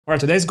All right,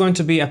 today's going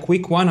to be a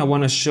quick one. I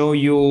want to show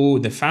you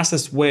the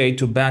fastest way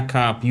to back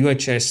up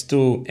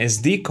UHS-II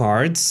SD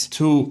cards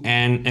to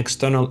an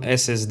external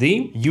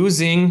SSD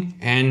using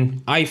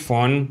an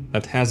iPhone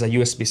that has a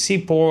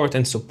USB-C port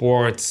and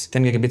supports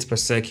 10 gigabits per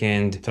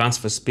second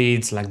transfer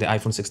speeds like the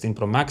iPhone 16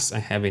 Pro Max I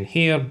have in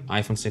here,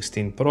 iPhone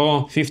 16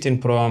 Pro, 15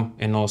 Pro,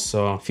 and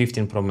also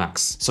 15 Pro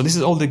Max. So this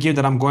is all the gear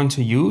that I'm going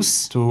to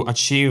use to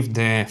achieve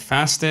the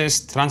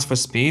fastest transfer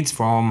speeds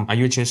from a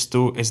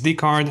UHS-II SD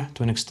card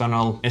to an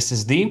external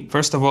SSD.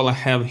 First of all, I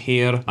have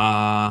here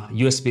a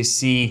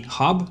USB-C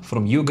hub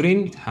from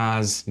Ugreen. It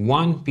has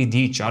one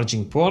PD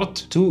charging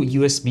port, two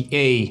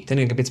USB-A 10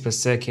 gigabits per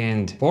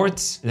second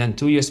ports, then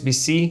two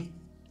USB-C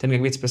 10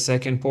 gigabits per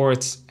second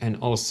ports, and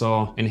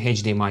also an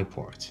HDMI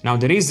port. Now,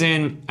 the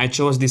reason I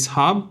chose this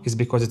hub is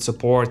because it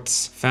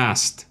supports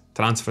fast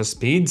transfer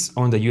speeds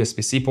on the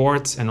USB-C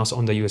ports and also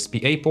on the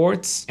USB-A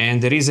ports.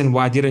 And the reason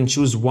why I didn't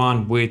choose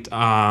one with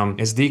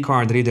SD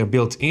card reader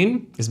built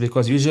in is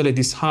because usually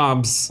these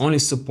hubs only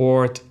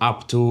support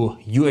up to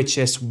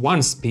UHS-I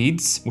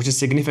speeds, which is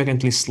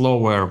significantly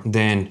slower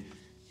than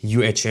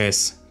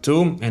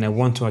UHS-II, and I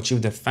want to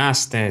achieve the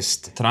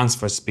fastest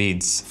transfer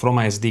speeds from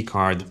my SD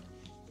card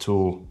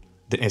to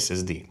the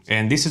SSD.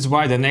 And this is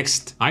why the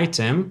next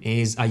item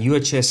is a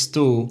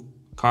UHS-II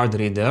card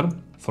reader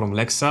from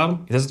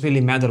Lexar. It doesn't really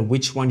matter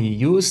which one you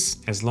use,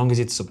 as long as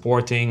it's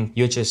supporting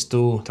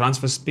UHS-II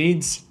transfer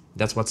speeds.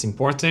 That's what's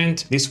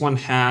important. This one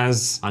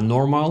has a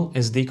normal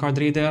SD card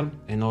reader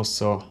and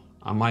also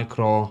a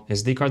micro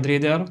SD card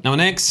reader. Now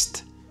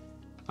next,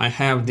 I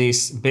have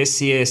this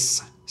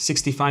BCS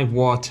 65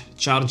 watt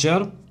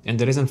charger. And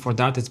the reason for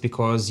that is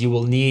because you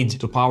will need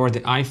to power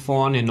the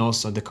iPhone and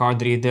also the card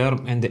reader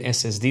and the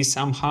SSD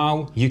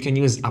somehow. You can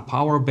use a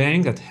power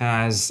bank that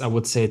has, I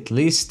would say, at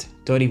least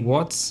 30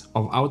 watts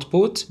of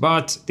output,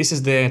 but this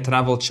is the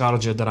travel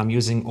charger that I'm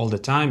using all the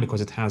time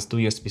because it has two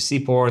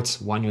USB-C ports,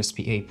 one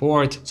USB-A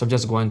port. So I'm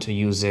just going to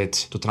use it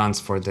to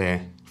transfer the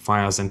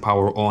files and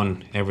power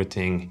on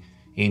everything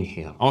in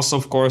here. Also,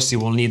 of course, you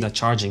will need a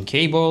charging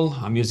cable.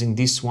 I'm using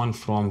this one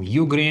from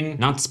Ugreen,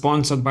 not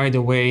sponsored by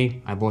the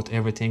way. I bought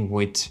everything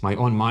with my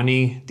own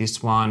money.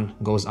 This one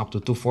goes up to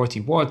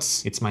 240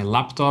 watts. It's my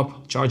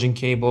laptop charging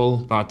cable,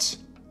 but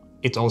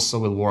it also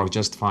will work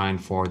just fine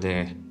for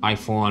the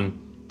iPhone,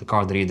 the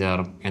card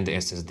reader, and the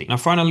SSD. Now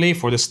finally,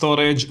 for the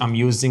storage, I'm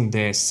using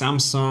the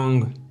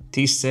Samsung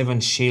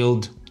T7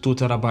 Shield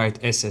 2TB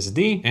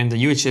SSD, and the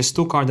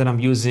UHS-II card that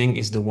I'm using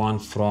is the one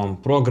from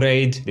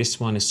ProGrade. This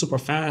one is super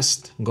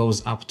fast,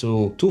 goes up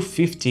to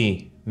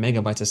 250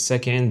 megabytes a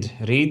second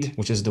read,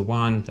 which is the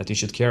one that you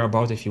should care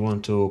about if you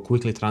want to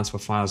quickly transfer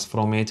files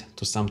from it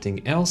to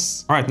something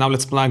else. All right, now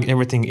let's plug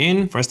everything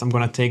in. First, I'm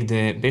gonna take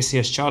the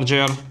BCS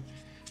charger,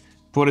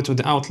 put it to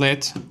the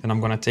outlet, and I'm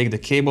gonna take the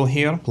cable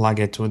here,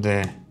 plug it to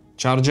the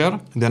charger.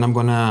 Then I'm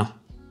gonna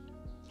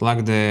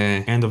plug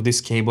the end of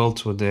this cable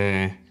to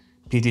the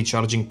PD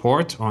charging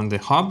port on the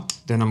hub.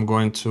 Then I'm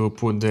going to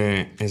put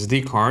the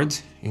SD card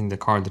in the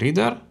card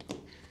reader,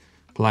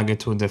 plug it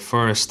to the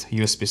first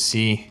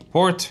USB-C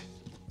port,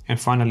 and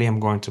finally I'm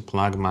going to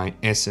plug my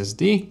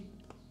SSD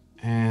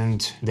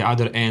and the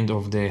other end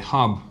of the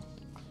hub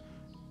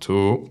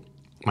to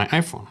my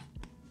iPhone.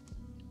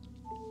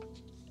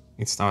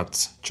 It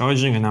starts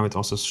charging, and now it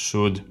also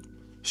should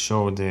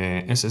show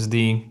the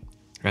SSD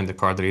and the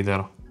card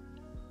reader.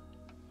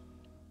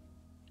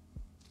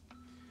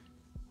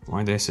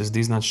 Why the SSD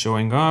is not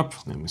showing up?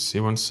 Let me see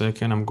 1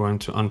 second. I'm going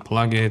to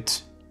unplug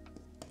it.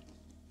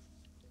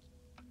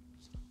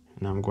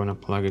 And I'm going to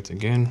plug it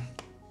again.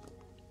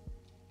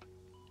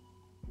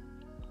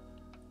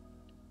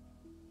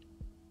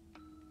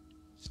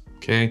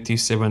 Okay,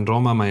 T7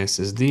 Roma, my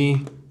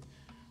SSD.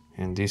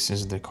 And this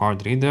is the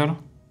card reader.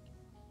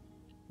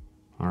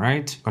 All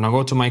right, gonna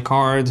go to my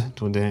card,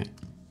 to the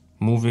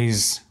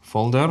movies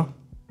folder.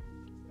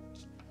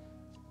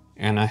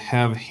 And I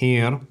have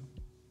here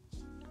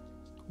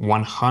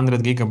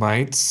 100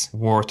 gigabytes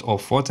worth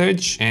of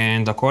footage,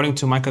 and according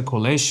to my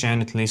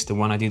calculation, at least the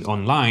one I did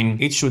online,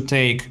 it should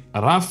take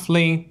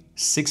roughly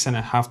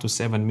 6.5 to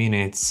 7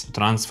 minutes to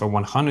transfer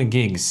 100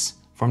 gigs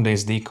from the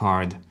SD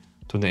card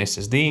to the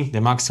SSD. The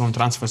maximum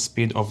transfer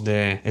speed of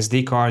the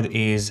SD card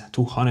is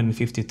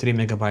 253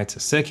 megabytes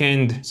a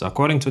second. So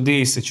according to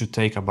this, it should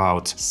take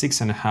about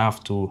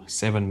 6.5 to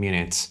 7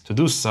 minutes to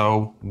do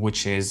so,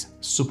 which is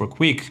super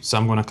quick. So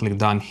I'm gonna click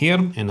done here,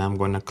 and I'm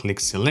gonna click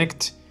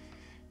select.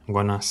 I'm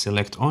gonna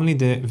select only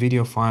the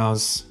video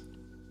files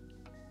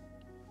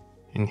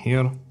in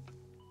here.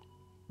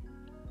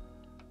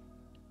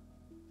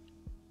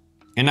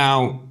 And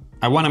now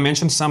I wanna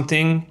mention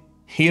something.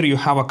 Here you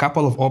have a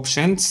couple of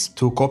options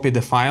to copy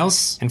the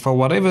files. And for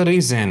whatever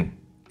reason,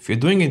 if you're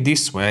doing it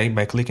this way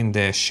by clicking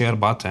the share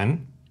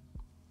button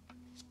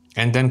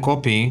and then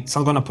copy, it's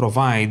not gonna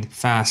provide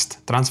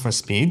fast transfer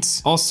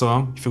speeds.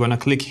 Also, if you're gonna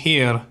click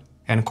here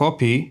and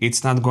copy,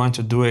 it's not going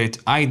to do it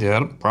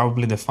either.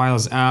 Probably the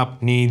Files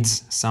app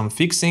needs some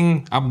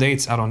fixing,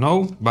 updates, I don't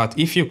know. But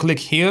if you click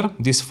here,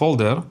 this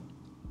folder,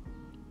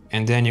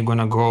 and then you're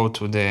gonna go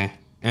to the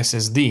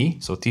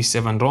SSD, so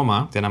T7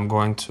 Roma, then I'm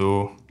going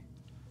to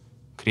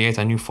create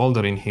a new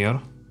folder in here,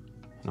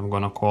 and I'm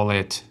gonna call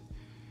it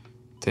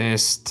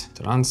test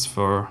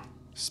transfer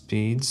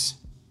speed.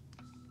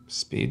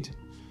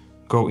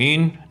 Go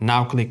in,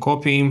 now click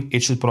copy.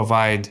 It should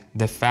provide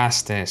the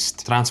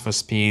fastest transfer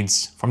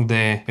speeds from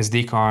the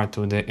SD card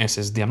to the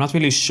SSD. I'm not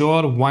really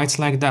sure why it's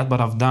like that, but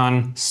I've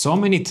done so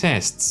many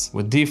tests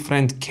with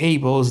different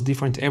cables,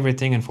 different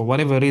everything, and for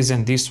whatever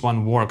reason, this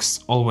one works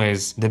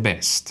always the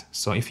best.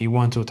 So if you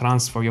want to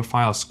transfer your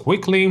files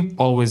quickly,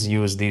 always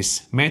use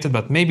this method,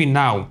 but maybe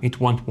now it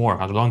won't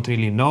work. I don't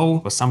really know,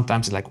 but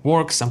sometimes it like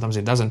works, sometimes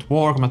it doesn't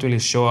work. I'm not really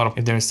sure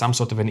if there is some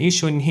sort of an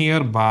issue in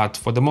here, but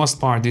for the most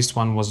part, this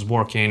one was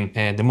working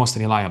the most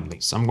reliably.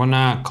 So I'm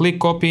gonna click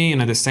copy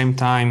and at the same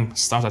time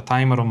start a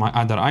timer on my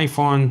other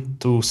iPhone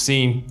to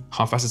see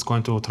how fast it's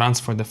going to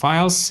transfer the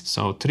files.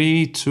 So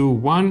 3, 2,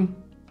 1.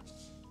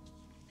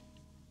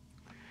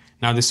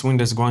 Now this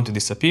window is going to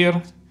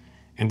disappear,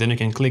 and then you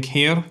can click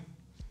here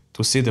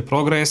to see the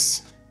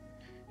progress,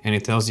 and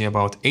it tells you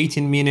about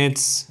 18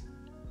 minutes,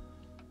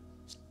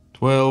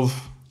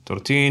 12,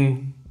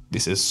 13.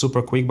 This is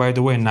super quick, by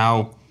the way.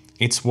 Now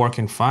it's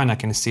working fine. I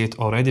can see it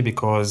already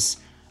because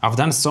I've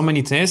done so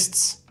many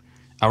tests.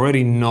 I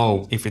already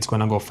know if it's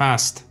gonna go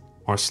fast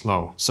or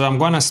slow. So I'm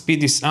gonna speed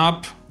this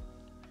up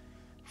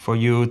for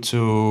you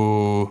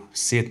to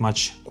see it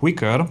much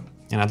quicker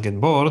and not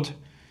get bored.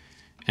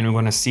 And we're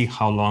gonna see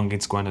how long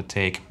it's going to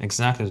take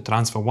exactly to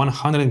transfer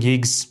 100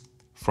 gigs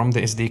from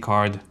the SD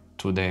card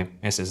to the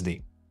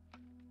SSD.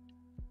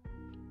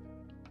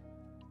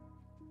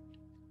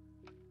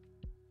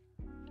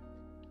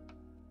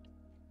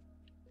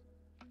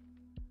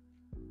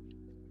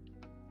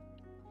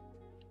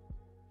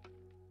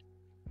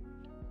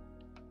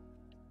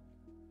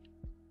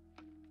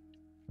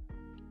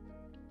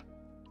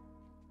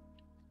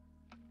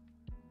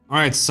 All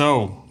right,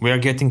 so we are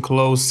getting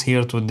close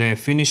here to the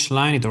finish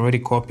line. It already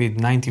copied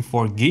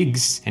 94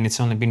 gigs and it's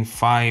only been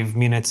 5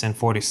 minutes and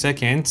 40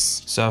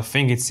 seconds. So I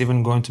think it's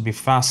even going to be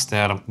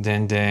faster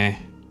than the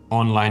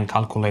online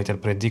calculator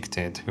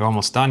predicted. We're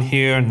almost done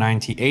here,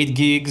 98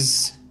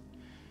 gigs,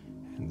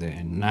 and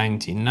then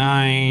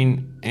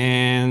 99,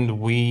 and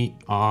we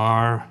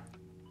are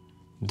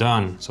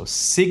done. So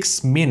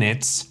 6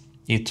 minutes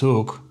it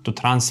took to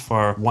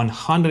transfer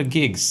 100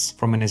 gigs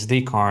from an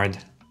SD card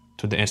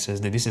to the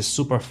SSD. This is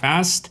super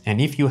fast,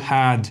 and if you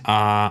had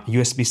a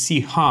USB-C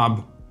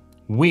hub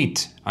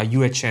with a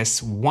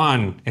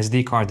UHS-I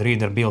SD card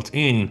reader built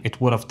in, it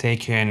would have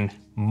taken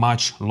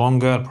much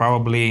longer,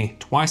 probably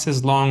twice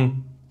as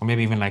long, or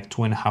maybe even like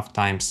 2.5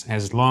 times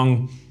as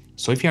long.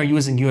 So if you are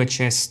using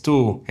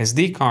UHS-II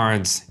SD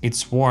cards,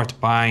 it's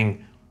worth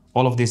buying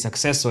all of these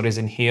accessories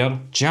in here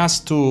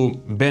just to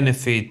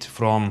benefit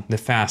from the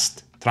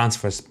fast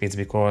transfer speeds,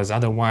 because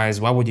otherwise,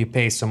 why would you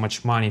pay so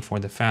much money for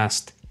the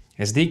fast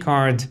SD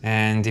card?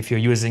 And if you're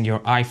using your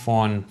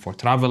iPhone for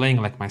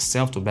traveling like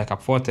myself to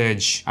backup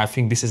footage, I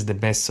think this is the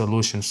best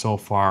solution so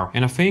far.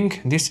 And I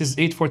think this is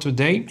it for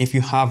today. If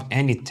you have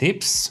any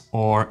tips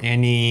or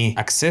any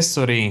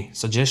accessory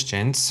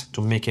suggestions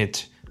to make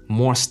it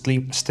more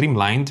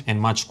streamlined and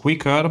much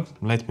quicker,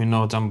 let me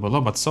know down below.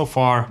 But so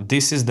far,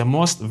 this is the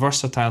most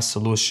versatile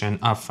solution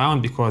I've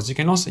found, because you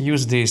can also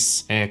use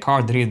this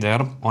card reader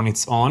on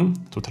its own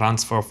to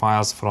transfer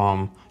files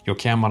from your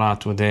camera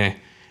to the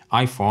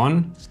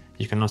iPhone.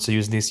 You can also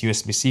use this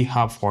USB-C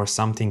hub for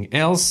something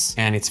else,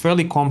 and it's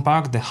fairly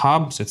compact, the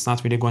hub, so it's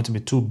not really going to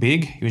be too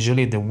big.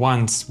 Usually the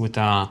ones with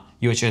a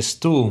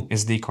UHS-II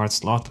SD card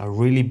slot are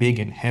really big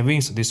and heavy,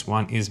 so this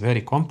one is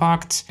very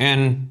compact,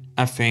 and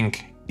I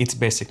think it's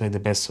basically the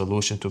best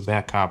solution to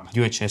back up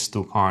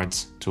UHS-II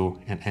cards to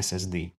an SSD.